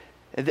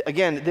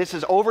 again, this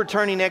is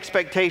overturning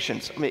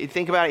expectations. I mean,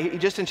 think about it.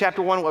 Just in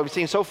chapter 1, what we've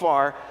seen so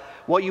far,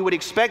 what you would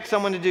expect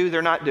someone to do,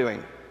 they're not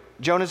doing.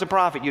 Jonah's a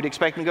prophet. You'd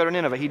expect him to go to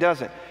Nineveh. He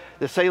doesn't.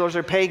 The sailors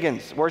are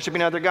pagans,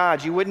 worshiping other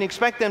gods. You wouldn't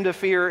expect them to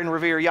fear and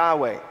revere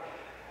Yahweh.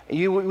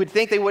 You would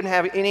think they wouldn't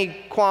have any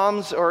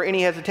qualms or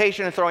any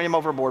hesitation in throwing him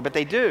overboard, but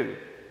they do.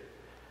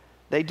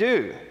 They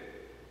do.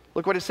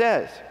 Look what it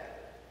says.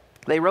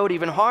 They rowed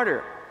even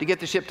harder to get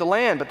the ship to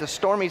land, but the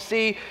stormy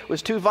sea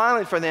was too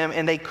violent for them,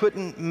 and they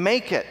couldn't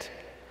make it.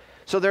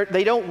 So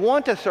they don't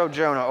want to throw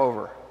Jonah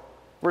over.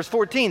 Verse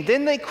 14,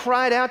 then they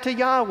cried out to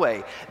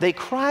Yahweh. They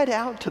cried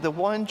out to the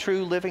one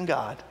true living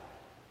God,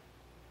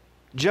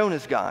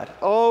 Jonah's God.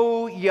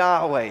 Oh,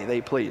 Yahweh,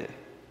 they pleaded.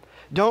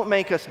 Don't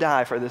make us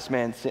die for this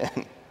man's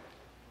sin.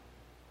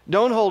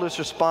 Don't hold us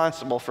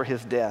responsible for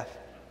his death.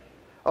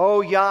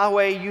 Oh,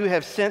 Yahweh, you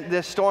have sent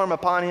this storm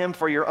upon him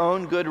for your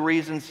own good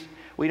reasons.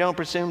 We don't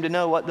presume to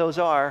know what those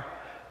are.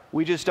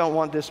 We just don't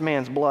want this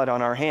man's blood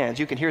on our hands.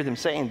 You can hear them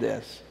saying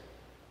this.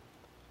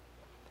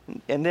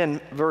 And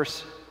then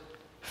verse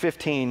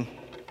 15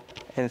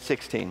 and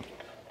 16.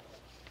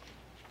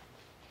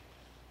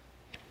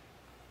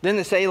 Then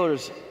the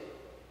sailors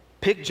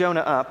picked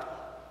Jonah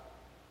up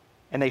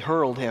and they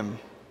hurled him.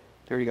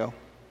 There you go.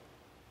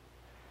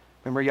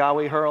 Remember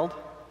Yahweh hurled?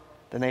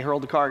 Then they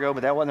hurled the cargo,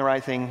 but that wasn't the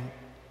right thing.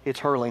 It's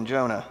hurling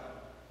Jonah.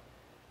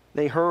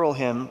 They hurl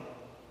him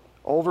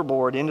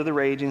overboard into the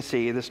raging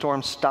sea. The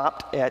storm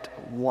stopped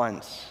at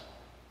once.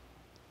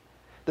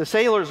 The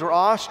sailors were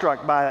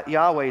awestruck by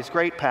Yahweh's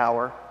great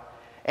power,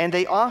 and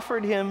they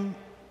offered him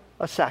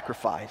a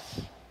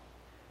sacrifice,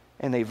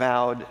 and they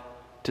vowed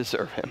to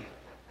serve him.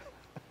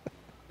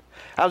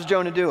 How's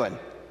Jonah doing?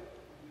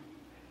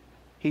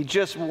 He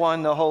just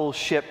won the whole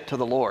ship to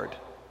the Lord.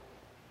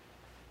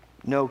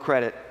 No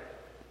credit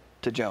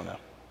to Jonah.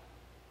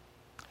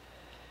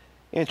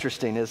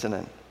 Interesting, isn't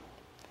it?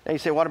 Now you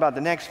say, what about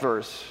the next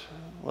verse?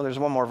 Well, there's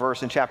one more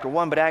verse in chapter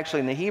 1, but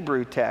actually in the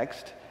Hebrew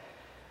text,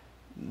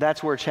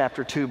 that's where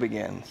chapter 2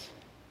 begins.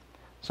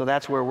 So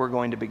that's where we're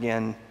going to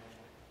begin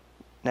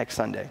next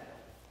Sunday.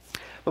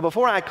 But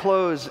before I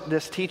close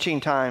this teaching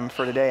time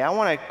for today, I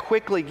want to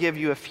quickly give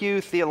you a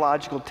few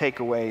theological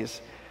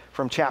takeaways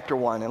from chapter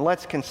 1. And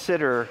let's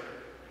consider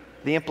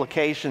the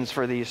implications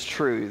for these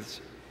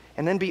truths,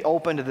 and then be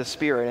open to the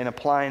Spirit and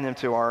applying them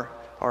to our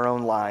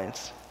own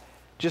lives.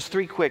 Just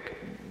 3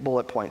 quick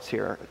bullet points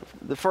here.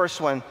 The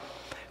first one,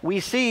 we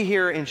see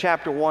here in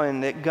chapter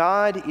 1 that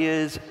God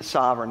is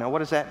sovereign. Now, what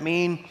does that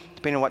mean?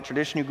 Depending on what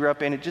tradition you grew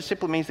up in, it just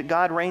simply means that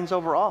God reigns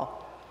over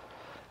all.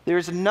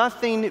 There's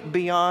nothing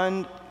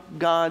beyond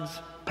God's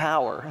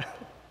power.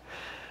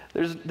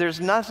 There's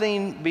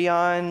nothing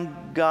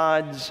beyond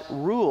God's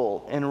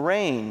rule and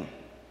reign.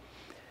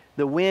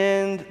 The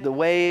wind, the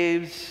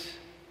waves,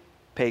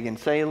 pagan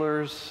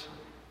sailors,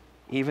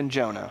 even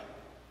Jonah,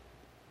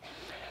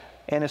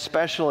 and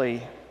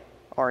especially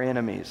our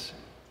enemies.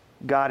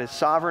 God is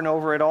sovereign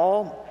over it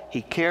all.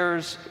 He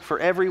cares for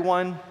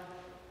everyone,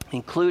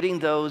 including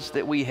those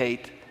that we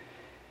hate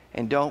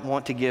and don't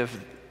want to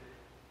give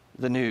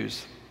the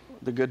news,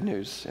 the good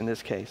news in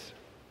this case.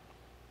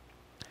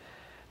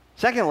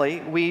 Secondly,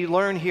 we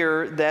learn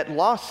here that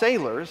lost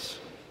sailors,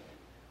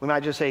 we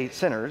might just say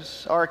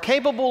sinners, are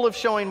capable of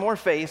showing more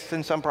faith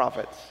than some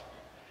prophets.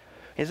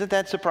 Isn't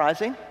that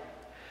surprising?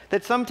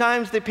 That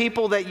sometimes the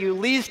people that you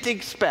least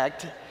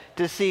expect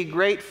to see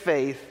great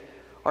faith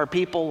are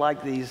people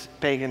like these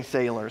pagan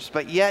sailors.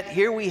 But yet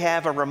here we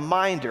have a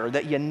reminder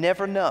that you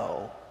never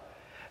know.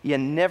 You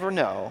never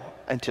know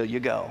until you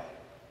go.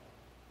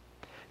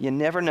 You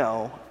never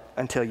know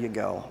until you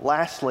go.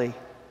 Lastly,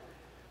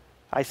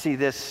 I see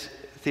this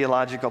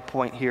theological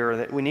point here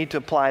that we need to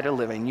apply to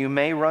living. You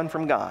may run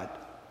from God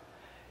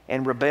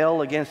and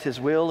rebel against his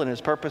will and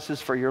his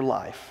purposes for your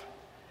life,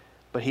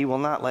 but he will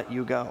not let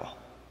you go.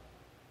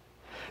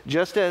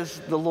 Just as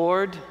the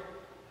Lord,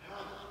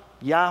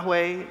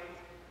 Yahweh,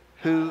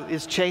 who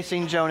is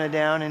chasing Jonah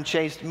down and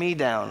chased me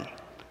down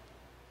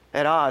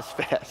at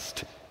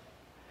Ozfest,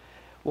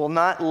 will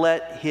not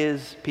let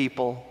his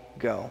people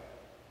go.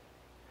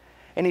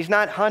 And he's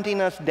not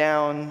hunting us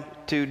down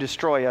to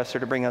destroy us or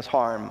to bring us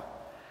harm,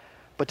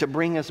 but to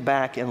bring us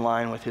back in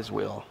line with his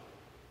will,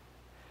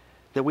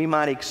 that we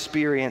might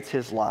experience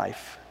his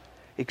life,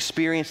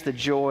 experience the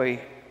joy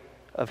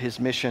of his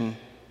mission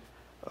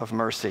of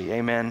mercy.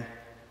 Amen.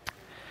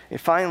 And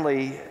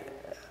finally,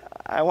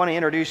 I want to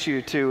introduce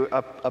you to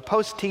a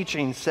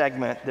post-teaching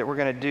segment that we're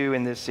going to do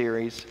in this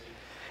series,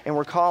 and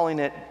we're calling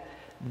it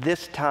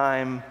This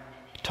Time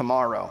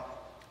Tomorrow.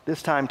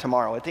 This time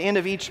tomorrow. At the end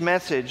of each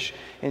message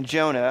in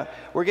Jonah,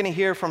 we're going to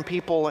hear from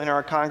people in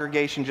our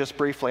congregation just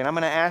briefly, and I'm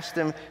going to ask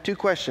them 2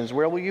 questions.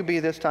 Where will you be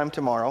this time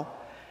tomorrow?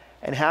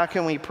 And how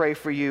can we pray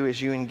for you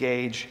as you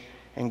engage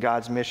in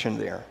God's mission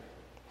there?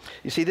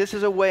 You see, this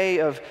is a way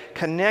of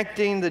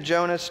connecting the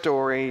Jonah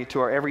story to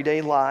our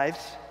everyday lives,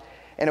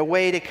 and a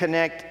way to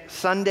connect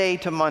Sunday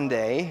to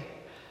Monday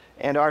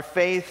and our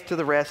faith to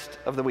the rest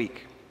of the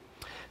week.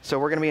 So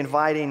we're going to be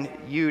inviting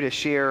you to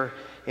share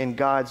in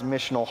God's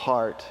missional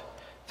heart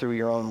through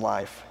your own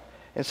life.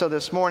 And so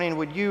this morning,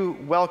 would you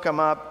welcome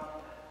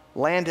up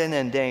Landon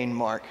and Dane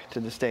Mark to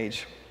the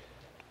stage?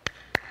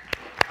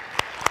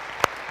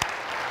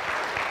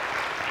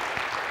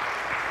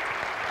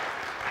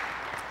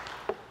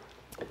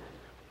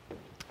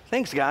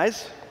 Thanks,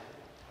 guys.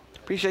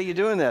 Appreciate you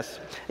doing this.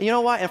 And you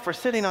know what? And for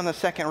sitting on the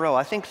second row,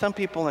 I think some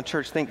people in the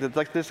church think that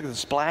like this is a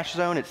splash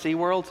zone at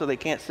SeaWorld, so they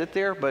can't sit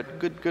there, but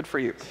good for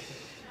you.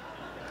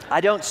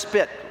 I don't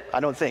spit, I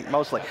don't think,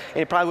 mostly.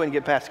 And it probably wouldn't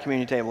get past the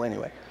community table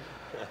anyway.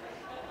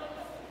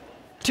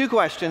 2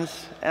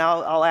 questions, and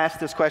I'll ask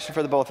this question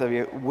for the both of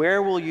you.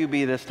 Where will you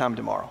be this time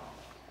tomorrow?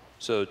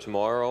 So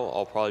tomorrow,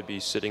 I'll probably be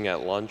sitting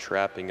at lunch,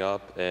 wrapping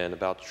up, and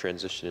about to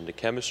transition into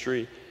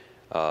chemistry.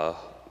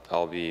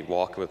 I'll be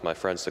walking with my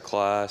friends to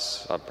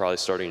class. I'm probably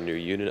starting a new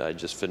unit. I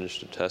just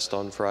finished a test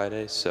on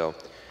Friday, so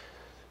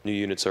new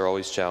units are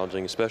always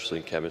challenging, especially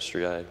in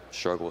chemistry. I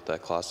struggle with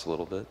that class a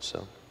little bit,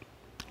 so.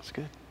 That's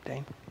good.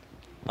 Dane?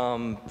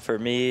 For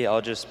me,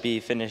 I'll just be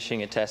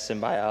finishing a test in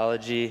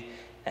biology,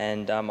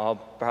 and I'll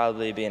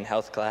probably be in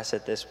health class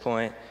at this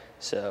point.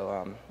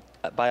 So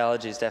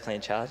biology is definitely a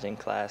challenging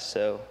class,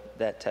 so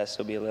that test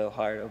will be a little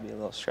hard. It'll be a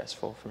little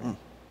stressful for me.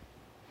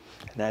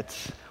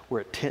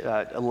 We're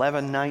at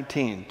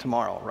 11:19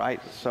 tomorrow, right?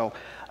 So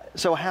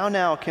how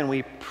now can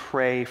we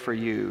pray for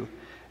you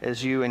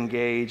as you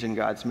engage in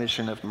God's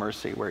mission of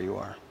mercy where you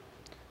are?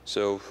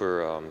 So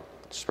for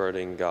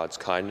spreading God's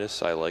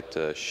kindness, I like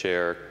to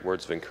share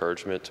words of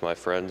encouragement to my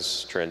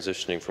friends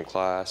transitioning from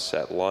class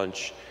at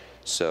lunch.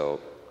 So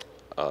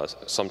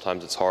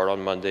sometimes it's hard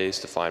on Mondays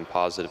to find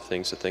positive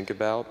things to think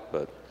about,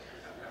 but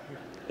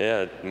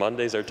yeah,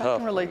 Mondays are tough. I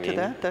can relate to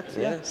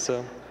that.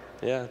 So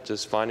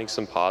just finding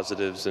some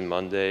positives in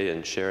Monday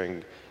and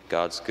sharing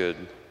God's good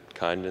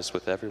kindness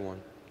with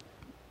everyone.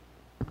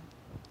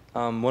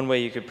 One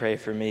way you could pray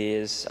for me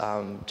is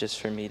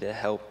just for me to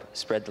help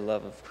spread the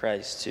love of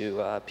Christ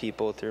to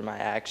people through my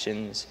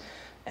actions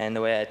and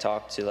the way I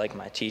talk to like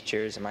my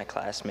teachers and my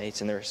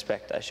classmates and the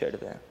respect I show to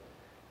them.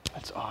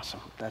 That's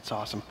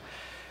awesome.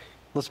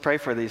 Let's pray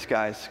for these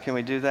guys. Can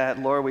we do that?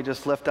 Lord, we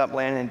just lift up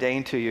Landon and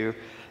Dane to you.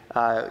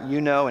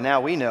 You know, and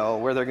now we know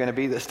where they're going to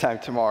be this time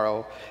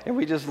tomorrow. And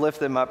we just lift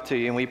them up to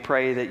you, and we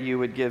pray that you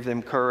would give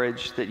them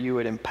courage, that you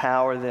would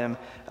empower them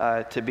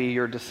to be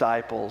your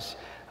disciples,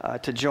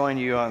 to join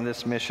you on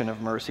this mission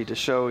of mercy, to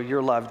show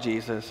your love,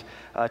 Jesus,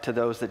 to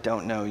those that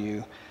don't know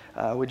you.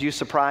 Would you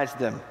surprise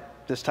them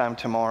this time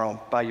tomorrow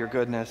by your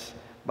goodness,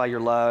 by your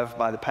love,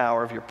 by the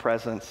power of your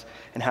presence,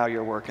 and how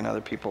you're working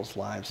other people's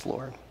lives,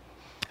 Lord.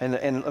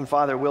 And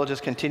Father, we'll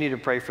just continue to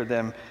pray for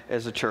them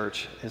as a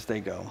church as they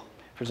go.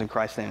 For it's in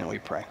Christ's name that we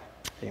pray.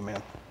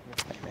 Amen.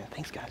 Amen.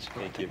 Thanks, guys.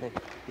 Thank you.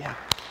 Yeah.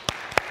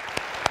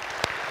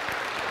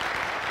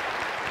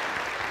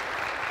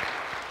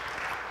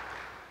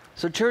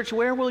 So, church,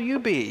 where will you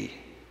be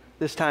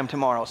this time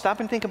tomorrow? Stop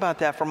and think about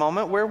that for a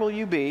moment. Where will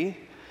you be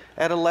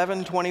at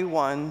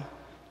 11:21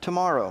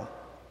 tomorrow?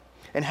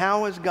 And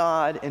how is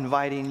God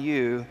inviting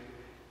you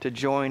to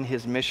join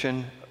his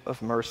mission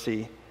of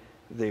mercy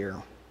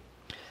there?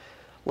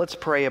 Let's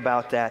pray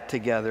about that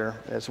together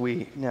as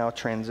we now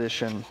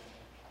transition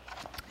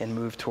and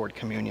move toward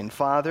communion.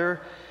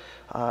 Father,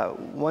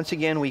 once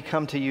again we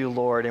come to you,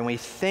 Lord, and we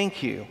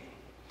thank you.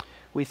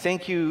 We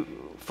thank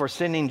you for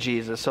sending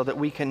Jesus so that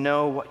we can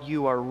know what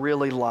you are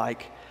really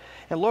like.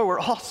 And Lord, we're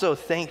also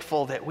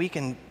thankful that we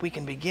can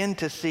begin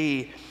to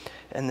see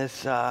in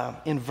this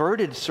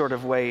inverted sort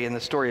of way in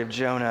the story of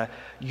Jonah,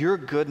 your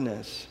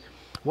goodness,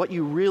 what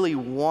you really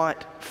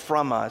want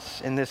from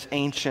us in this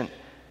ancient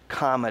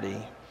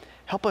comedy.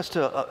 Help us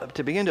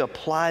to begin to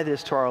apply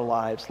this to our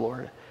lives,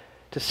 Lord,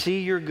 to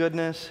see your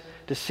goodness,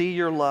 to see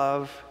your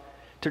love,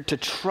 to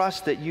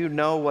trust that you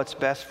know what's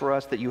best for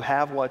us, that you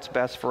have what's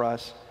best for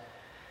us,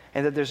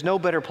 and that there's no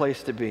better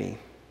place to be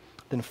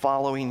than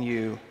following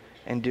you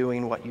and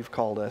doing what you've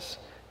called us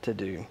to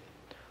do.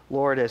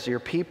 Lord, as your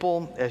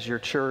people, as your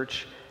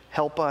church,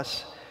 help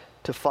us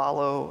to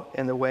follow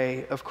in the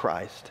way of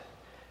Christ,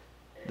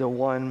 the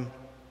one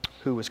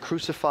who was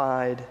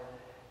crucified,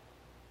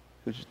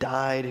 who's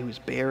died, who was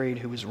buried,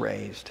 who was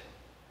raised,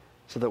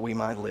 so that we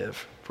might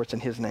live. For it's in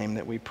his name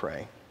that we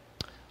pray.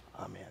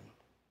 Amen.